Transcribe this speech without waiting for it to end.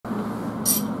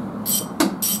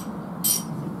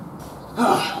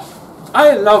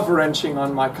I love wrenching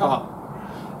on my car.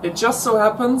 It just so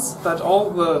happens that all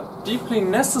the deeply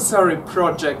necessary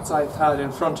projects I've had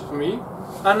in front of me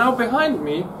are now behind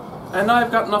me, and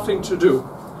I've got nothing to do.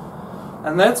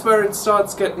 And that's where it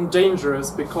starts getting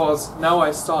dangerous, because now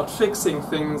I start fixing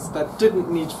things that didn't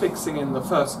need fixing in the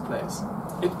first place.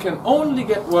 It can only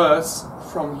get worse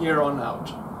from here on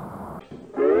out.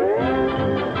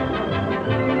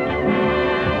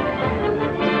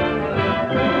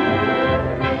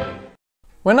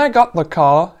 When I got the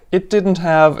car, it didn't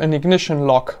have an ignition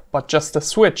lock, but just a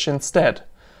switch instead.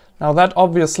 Now that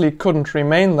obviously couldn't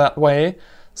remain that way,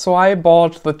 so I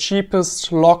bought the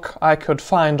cheapest lock I could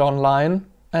find online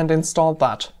and installed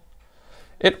that.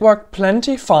 It worked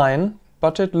plenty fine,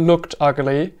 but it looked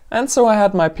ugly, and so I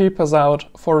had my peepers out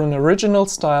for an original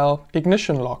style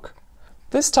ignition lock.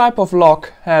 This type of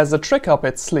lock has a trick up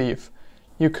its sleeve.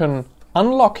 You can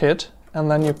unlock it and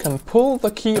then you can pull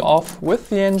the key off with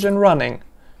the engine running.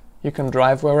 You can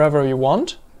drive wherever you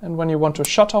want, and when you want to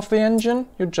shut off the engine,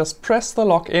 you just press the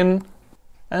lock in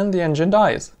and the engine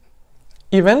dies.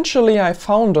 Eventually I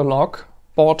found a lock,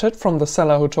 bought it from the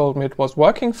seller who told me it was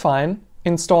working fine,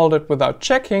 installed it without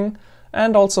checking,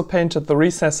 and also painted the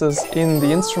recesses in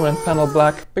the instrument panel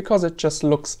black because it just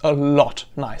looks a lot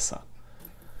nicer.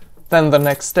 Then the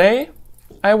next day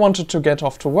I wanted to get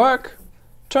off to work,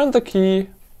 turned the key,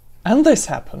 and this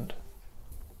happened.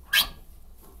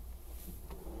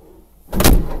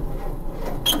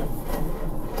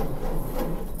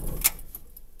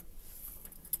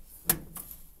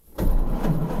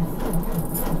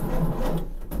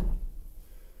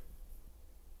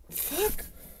 Fuck!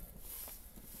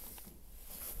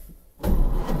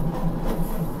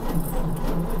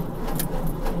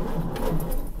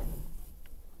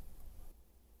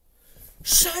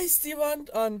 Scheiß die Wand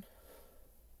an!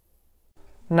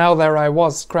 Now there I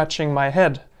was scratching my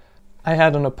head. I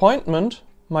had an appointment,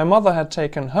 my mother had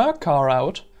taken her car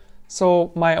out,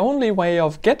 so my only way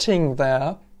of getting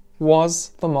there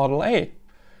was the Model A.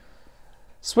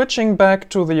 Switching back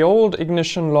to the old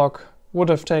ignition lock would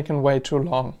have taken way too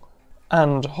long.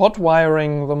 And hot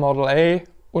wiring the Model A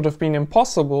would have been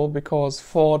impossible because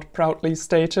Ford proudly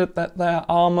stated that their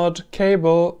armored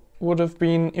cable would have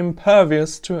been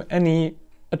impervious to any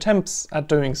attempts at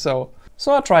doing so.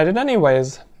 So I tried it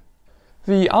anyways.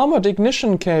 The armored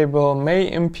ignition cable may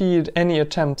impede any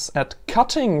attempts at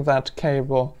cutting that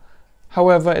cable.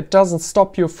 However, it doesn't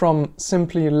stop you from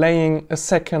simply laying a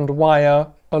second wire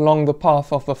along the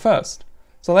path of the first.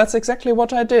 So that's exactly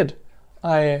what I did.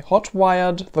 I hot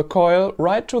wired the coil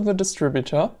right to the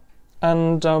distributor,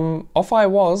 and off I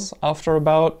was after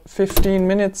about 15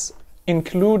 minutes,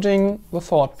 including the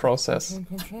thought process.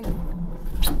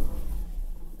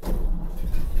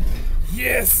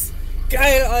 Yes!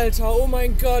 Geil, Alter! Oh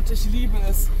mein Gott, ich liebe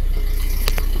es!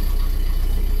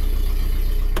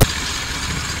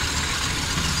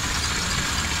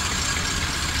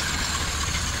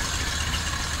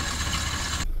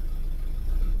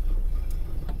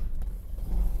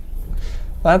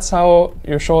 That's how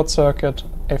you short circuit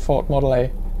a Ford Model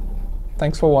A.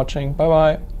 Thanks for watching. Bye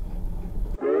bye.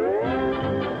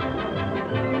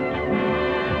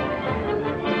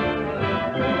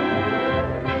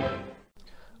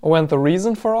 Oh, and the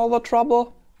reason for all the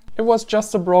trouble? It was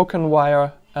just a broken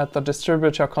wire at the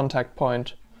distributor contact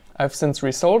point. I've since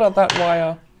resoldered that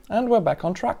wire and we're back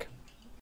on track.